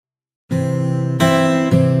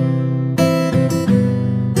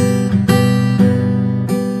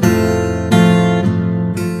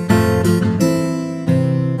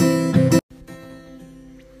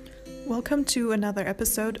Welcome to another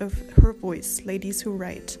episode of Her Voice, Ladies Who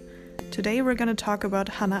Write. Today we're going to talk about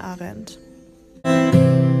Hannah Arendt.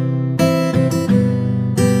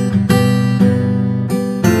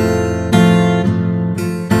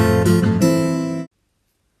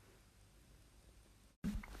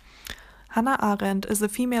 Hannah Arendt is a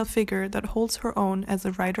female figure that holds her own as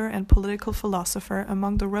a writer and political philosopher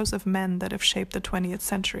among the rows of men that have shaped the 20th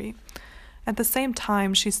century. At the same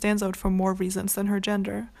time, she stands out for more reasons than her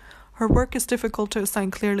gender. Her work is difficult to assign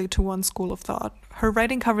clearly to one school of thought. Her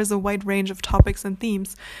writing covers a wide range of topics and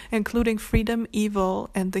themes, including freedom, evil,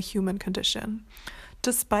 and the human condition.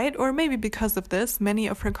 Despite, or maybe because of this, many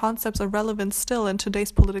of her concepts are relevant still in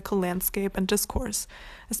today's political landscape and discourse,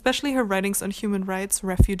 especially her writings on human rights,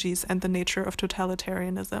 refugees, and the nature of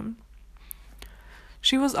totalitarianism.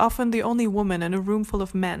 She was often the only woman in a room full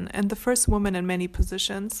of men, and the first woman in many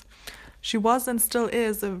positions. She was and still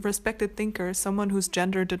is a respected thinker, someone whose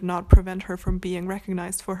gender did not prevent her from being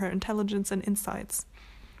recognized for her intelligence and insights.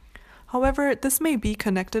 However, this may be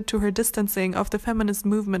connected to her distancing of the feminist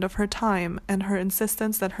movement of her time and her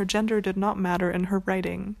insistence that her gender did not matter in her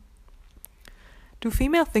writing. Do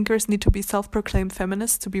female thinkers need to be self-proclaimed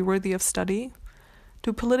feminists to be worthy of study?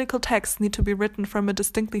 Do political texts need to be written from a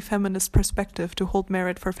distinctly feminist perspective to hold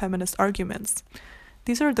merit for feminist arguments?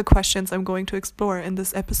 These are the questions I'm going to explore in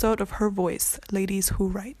this episode of Her Voice, Ladies Who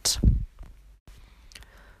Write.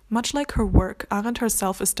 Much like her work, Arendt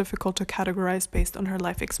herself is difficult to categorize based on her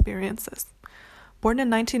life experiences. Born in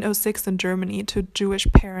 1906 in Germany to Jewish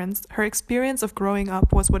parents, her experience of growing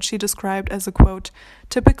up was what she described as a, quote,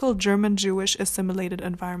 typical German Jewish assimilated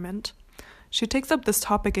environment. She takes up this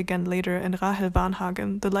topic again later in Rahel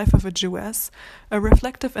Varnhagen, The Life of a Jewess, a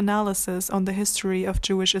reflective analysis on the history of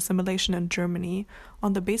Jewish assimilation in Germany,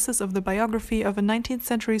 on the basis of the biography of a 19th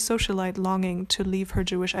century socialite longing to leave her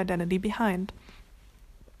Jewish identity behind.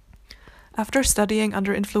 After studying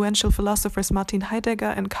under influential philosophers Martin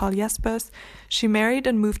Heidegger and Karl Jaspers, she married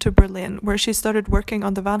and moved to Berlin, where she started working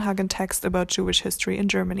on the Varnhagen text about Jewish history in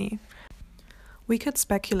Germany. We could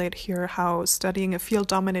speculate here how studying a field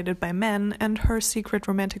dominated by men and her secret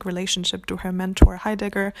romantic relationship to her mentor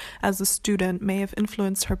Heidegger as a student may have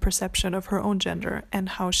influenced her perception of her own gender and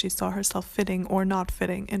how she saw herself fitting or not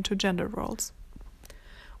fitting into gender roles.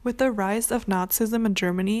 With the rise of Nazism in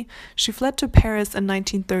Germany, she fled to Paris in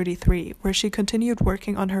 1933, where she continued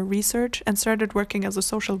working on her research and started working as a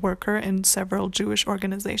social worker in several Jewish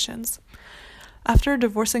organizations. After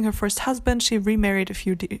divorcing her first husband, she remarried a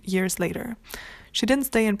few years later. She didn't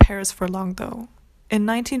stay in Paris for long, though. In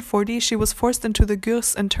 1940, she was forced into the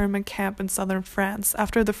Gurs internment camp in southern France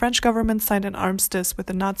after the French government signed an armistice with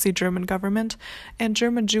the Nazi German government, and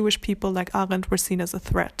German Jewish people like Arendt were seen as a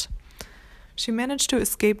threat. She managed to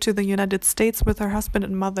escape to the United States with her husband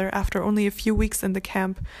and mother after only a few weeks in the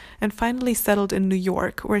camp, and finally settled in New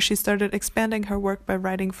York, where she started expanding her work by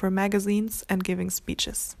writing for magazines and giving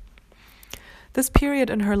speeches. This period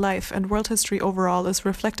in her life and world history overall is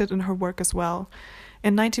reflected in her work as well.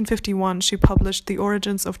 In 1951, she published The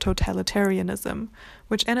Origins of Totalitarianism,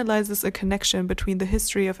 which analyzes a connection between the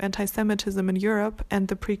history of anti-Semitism in Europe and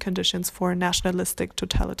the preconditions for nationalistic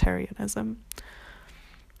totalitarianism.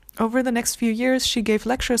 Over the next few years, she gave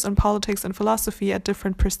lectures on politics and philosophy at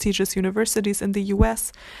different prestigious universities in the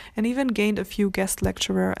US, and even gained a few guest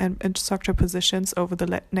lecturer and instructor positions over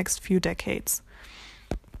the next few decades.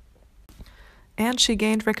 And she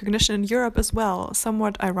gained recognition in Europe as well,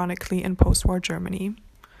 somewhat ironically in post-war Germany.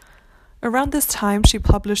 Around this time, she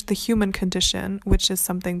published The Human Condition, which is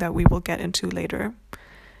something that we will get into later.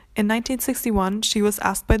 In 1961, she was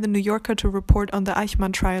asked by The New Yorker to report on the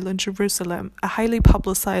Eichmann trial in Jerusalem, a highly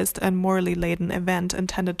publicized and morally laden event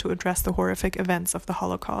intended to address the horrific events of the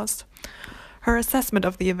Holocaust. Her assessment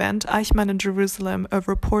of the event, Eichmann in Jerusalem, a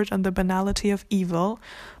report on the banality of evil,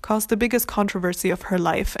 caused the biggest controversy of her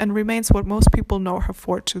life and remains what most people know her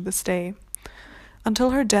for to this day.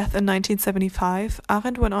 Until her death in 1975,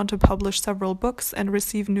 Arendt went on to publish several books and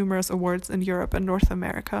receive numerous awards in Europe and North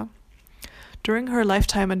America. During her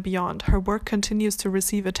lifetime and beyond, her work continues to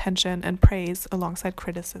receive attention and praise alongside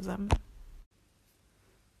criticism.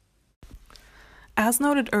 As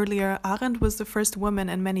noted earlier, Arendt was the first woman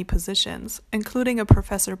in many positions, including a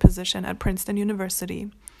professor position at Princeton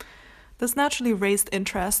University. This naturally raised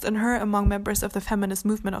interest in her among members of the feminist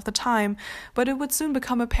movement of the time, but it would soon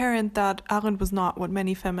become apparent that Arendt was not what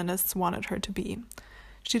many feminists wanted her to be.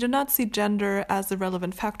 She did not see gender as a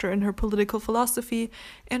relevant factor in her political philosophy,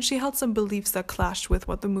 and she held some beliefs that clashed with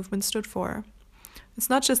what the movement stood for. It's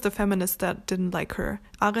not just the feminists that didn't like her.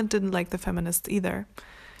 Arendt didn't like the feminists either.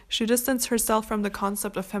 She distanced herself from the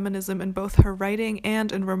concept of feminism in both her writing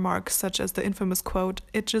and in remarks such as the infamous quote,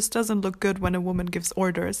 "It just doesn't look good when a woman gives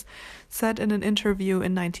orders," said in an interview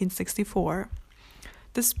in 1964.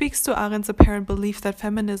 This speaks to Arendt's apparent belief that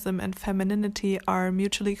feminism and femininity are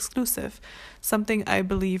mutually exclusive, something I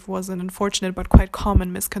believe was an unfortunate but quite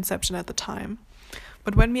common misconception at the time.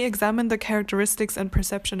 But when we examine the characteristics and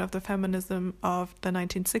perception of the feminism of the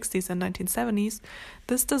 1960s and 1970s,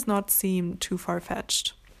 this does not seem too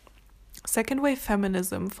far-fetched. Second-wave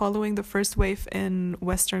feminism, following the first wave in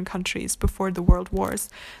Western countries before the World Wars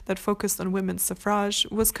that focused on women's suffrage,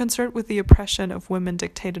 was concerned with the oppression of women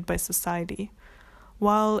dictated by society.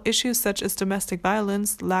 While issues such as domestic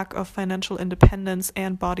violence, lack of financial independence,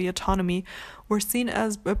 and body autonomy were seen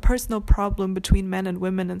as a personal problem between men and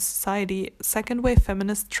women in society, second-wave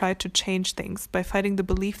feminists tried to change things by fighting the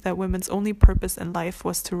belief that women's only purpose in life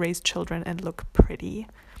was to raise children and look pretty.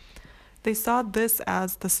 They saw this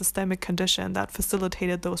as the systemic condition that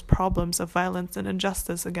facilitated those problems of violence and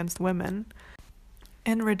injustice against women.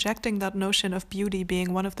 In rejecting that notion of beauty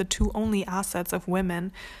being one of the two only assets of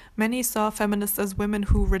women, many saw feminists as women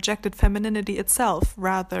who rejected femininity itself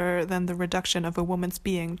rather than the reduction of a woman's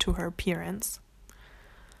being to her appearance.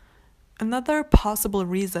 Another possible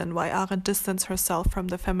reason why Arendt distanced herself from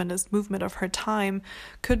the feminist movement of her time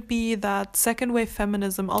could be that second-wave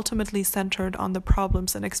feminism ultimately centered on the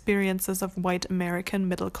problems and experiences of white American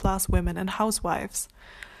middle-class women and housewives.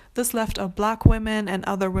 This left out Black women and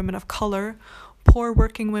other women of color, poor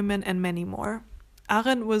working women, and many more.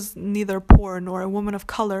 Arendt was neither poor nor a woman of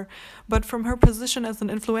color, but from her position as an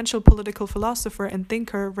influential political philosopher and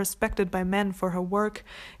thinker respected by men for her work,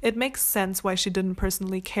 it makes sense why she didn't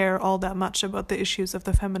personally care all that much about the issues of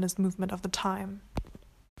the feminist movement of the time.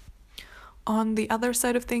 On the other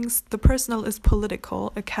side of things, the personal is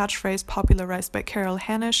political, a catchphrase popularized by Carol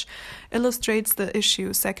Hanisch, illustrates the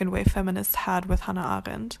issue second-wave feminists had with Hannah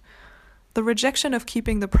Arendt. The rejection of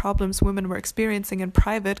keeping the problems women were experiencing in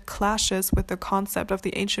private clashes with the concept of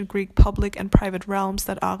the ancient Greek public and private realms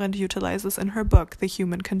that Arendt utilizes in her book, The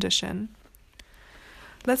Human Condition.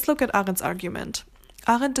 Let's look at Arendt's argument.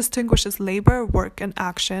 Arendt distinguishes labor, work, and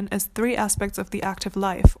action as three aspects of the active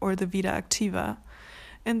life, or the vida activa.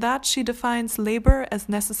 In that, she defines labor as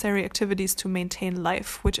necessary activities to maintain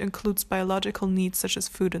life, which includes biological needs such as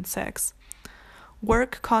food and sex.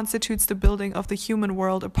 Work constitutes the building of the human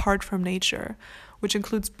world apart from nature, which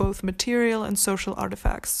includes both material and social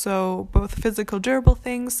artifacts, so both physical durable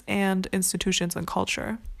things and institutions and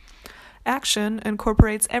culture. Action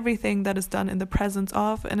incorporates everything that is done in the presence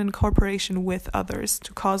of and in cooperation with others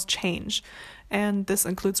to cause change, and this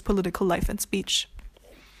includes political life and speech.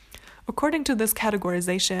 According to this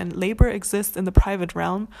categorization, labor exists in the private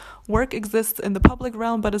realm, work exists in the public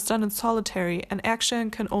realm but is done in solitary, and action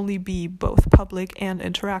can only be both public and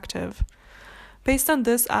interactive. Based on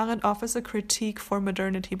this, Arendt offers a critique for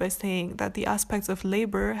modernity by saying that the aspects of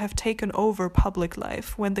labor have taken over public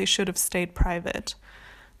life when they should have stayed private.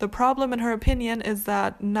 The problem, in her opinion, is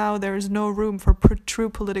that now there is no room for true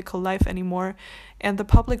political life anymore, and the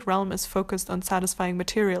public realm is focused on satisfying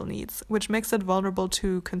material needs, which makes it vulnerable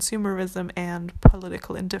to consumerism and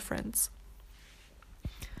political indifference.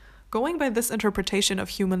 Going by this interpretation of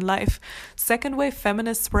human life, second-wave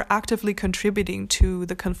feminists were actively contributing to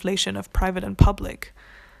the conflation of private and public.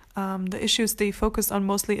 The issues they focused on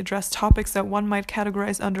mostly addressed topics that one might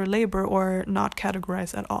categorize under labor or not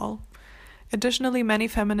categorize at all. Additionally, many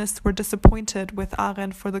feminists were disappointed with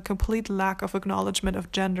Arendt for the complete lack of acknowledgement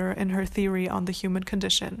of gender in her theory on the human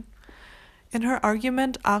condition. In her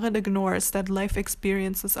argument, Arendt ignores that life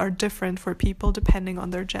experiences are different for people depending on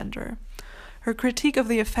their gender. Her critique of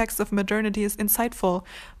the effects of modernity is insightful,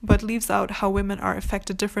 but leaves out how women are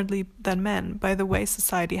affected differently than men by the way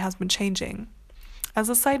society has been changing. As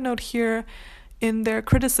a side note here, in their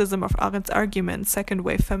criticism of Arendt's argument,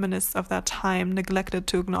 second-wave feminists of that time neglected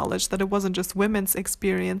to acknowledge that it wasn't just women's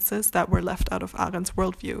experiences that were left out of Arendt's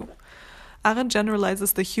worldview. Arendt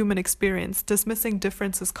generalizes the human experience, dismissing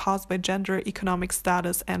differences caused by gender, economic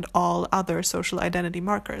status, and all other social identity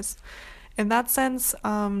markers. In that sense,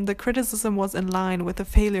 the criticism was in line with the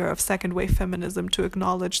failure of second-wave feminism to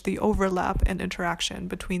acknowledge the overlap and interaction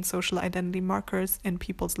between social identity markers in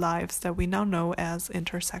people's lives that we now know as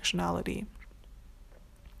intersectionality.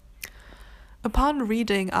 Upon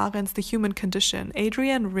reading Arendt's The Human Condition,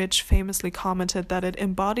 Adrienne Rich famously commented that it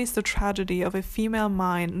embodies the tragedy of a female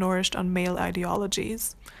mind nourished on male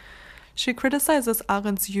ideologies. She criticizes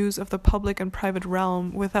Arendt's use of the public and private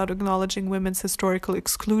realm without acknowledging women's historical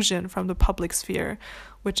exclusion from the public sphere,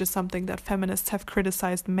 which is something that feminists have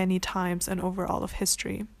criticized many times and over all of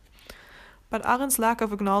history. But Arendt's lack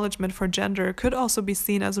of acknowledgement for gender could also be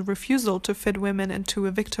seen as a refusal to fit women into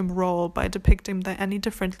a victim role by depicting them any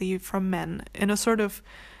differently from men in a sort of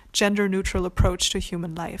gender-neutral approach to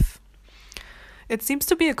human life. It seems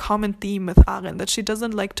to be a common theme with Arendt that she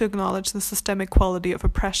doesn't like to acknowledge the systemic quality of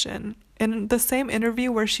oppression. In the same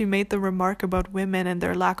interview where she made the remark about women and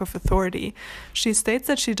their lack of authority, she states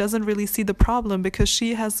that she doesn't really see the problem because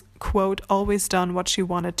she has, quote, always done what she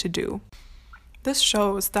wanted to do. This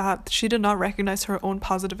shows that she did not recognize her own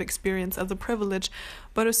positive experience as a privilege,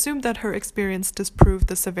 but assumed that her experience disproved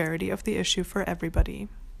the severity of the issue for everybody.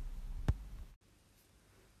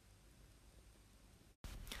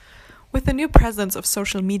 With the new presence of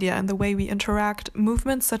social media and the way we interact,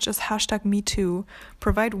 movements such as #MeToo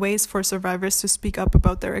provide ways for survivors to speak up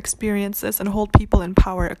about their experiences and hold people in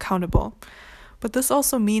power accountable. But this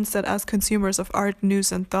also means that as consumers of art,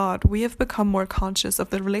 news, and thought, we have become more conscious of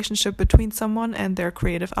the relationship between someone and their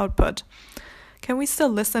creative output. Can we still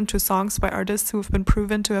listen to songs by artists who have been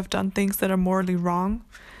proven to have done things that are morally wrong?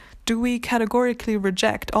 Do we categorically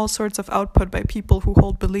reject all sorts of output by people who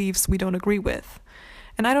hold beliefs we don't agree with?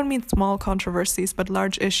 And I don't mean small controversies, but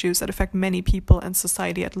large issues that affect many people and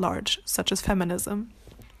society at large, such as feminism.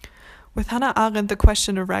 With Hannah Arendt, the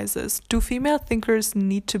question arises, do female thinkers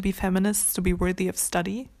need to be feminists to be worthy of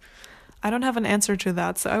study? I don't have an answer to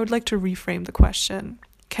that, so I would like to reframe the question.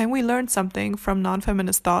 Can we learn something from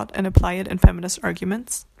non-feminist thought and apply it in feminist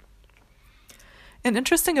arguments? An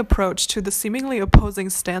interesting approach to the seemingly opposing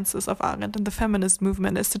stances of Arendt and the feminist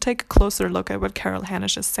movement is to take a closer look at what Carol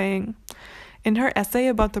Hanisch is saying. In her essay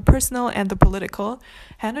about the personal and the political,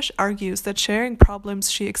 Hanisch argues that sharing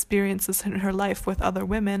problems she experiences in her life with other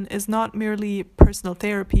women is not merely personal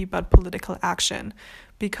therapy but political action,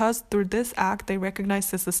 because through this act they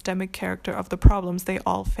recognize the systemic character of the problems they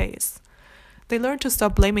all face. They learn to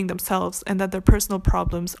stop blaming themselves and that their personal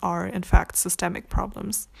problems are, in fact, systemic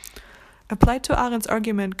problems. Applied to Arendt's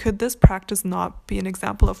argument, could this practice not be an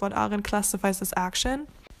example of what Arendt classifies as action?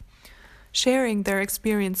 Sharing their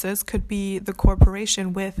experiences could be the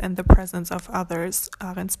cooperation with and the presence of others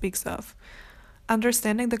Arendt speaks of.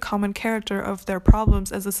 Understanding the common character of their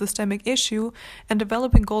problems as a systemic issue and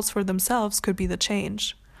developing goals for themselves could be the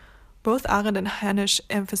change. Both Arendt and Hanisch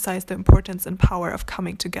emphasize the importance and power of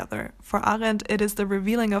coming together. For Arendt, it is the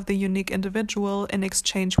revealing of the unique individual in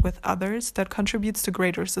exchange with others that contributes to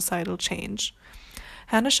greater societal change.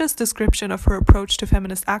 Hanisch's description of her approach to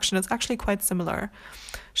feminist action is actually quite similar.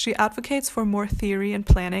 She advocates for more theory and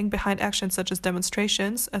planning behind actions such as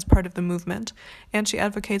demonstrations as part of the movement, and she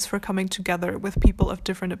advocates for coming together with people of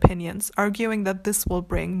different opinions, arguing that this will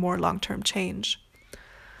bring more long-term change.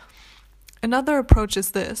 Another approach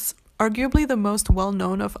is this. Arguably the most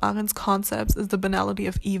well-known of Arendt's concepts is the banality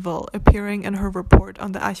of evil, appearing in her report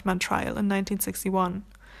on the Eichmann trial in 1961.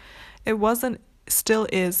 It was and still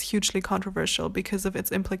is hugely controversial because of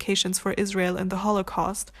its implications for Israel and the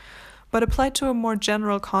Holocaust, but applied to a more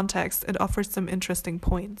general context, it offers some interesting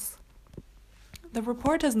points. The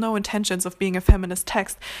report has no intentions of being a feminist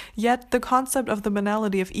text, yet the concept of the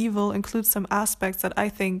banality of evil includes some aspects that I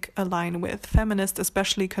think align with feminist,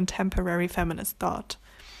 especially contemporary feminist thought.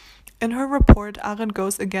 In her report, Arendt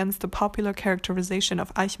goes against the popular characterization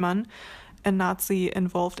of Eichmann, a Nazi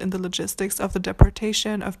involved in the logistics of the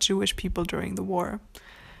deportation of Jewish people during the war.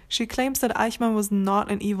 She claims that Eichmann was not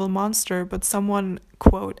an evil monster, but someone,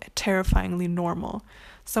 quote, terrifyingly normal,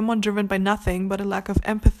 someone driven by nothing but a lack of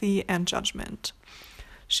empathy and judgment.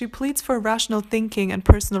 She pleads for rational thinking and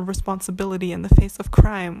personal responsibility in the face of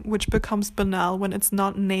crime, which becomes banal when it's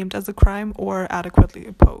not named as a crime or adequately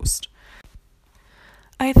opposed.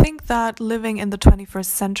 I think that living in the 21st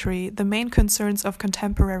century, the main concerns of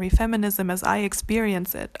contemporary feminism as I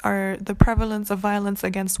experience it are the prevalence of violence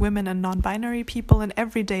against women and non-binary people in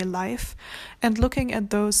everyday life, and looking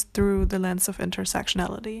at those through the lens of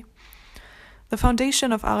intersectionality. The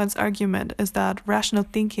foundation of Arendt's argument is that rational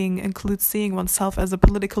thinking includes seeing oneself as a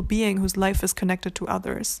political being whose life is connected to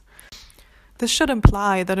others. This should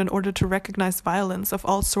imply that in order to recognize violence of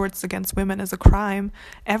all sorts against women as a crime,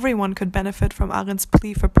 everyone could benefit from Arendt's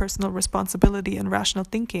plea for personal responsibility and rational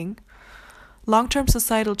thinking. Long-term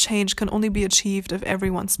societal change can only be achieved if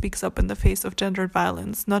everyone speaks up in the face of gendered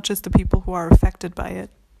violence, not just the people who are affected by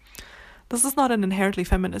it. This is not an inherently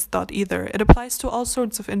feminist thought either. It applies to all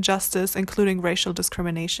sorts of injustice, including racial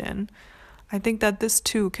discrimination. I think that this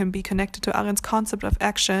too can be connected to Arendt's concept of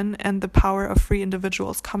action and the power of free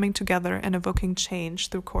individuals coming together and evoking change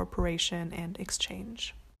through cooperation and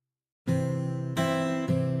exchange.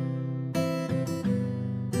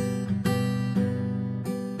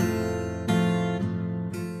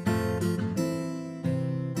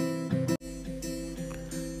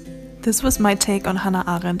 This was my take on Hannah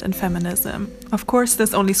Arendt and feminism. Of course,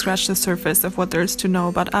 this only scratched the surface of what there is to know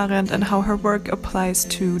about Arendt and how her work applies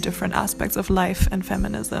to different aspects of life and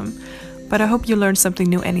feminism. But I hope you learned something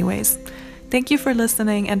new anyways. Thank you for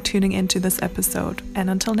listening and tuning into this episode, and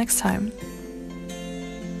until next time.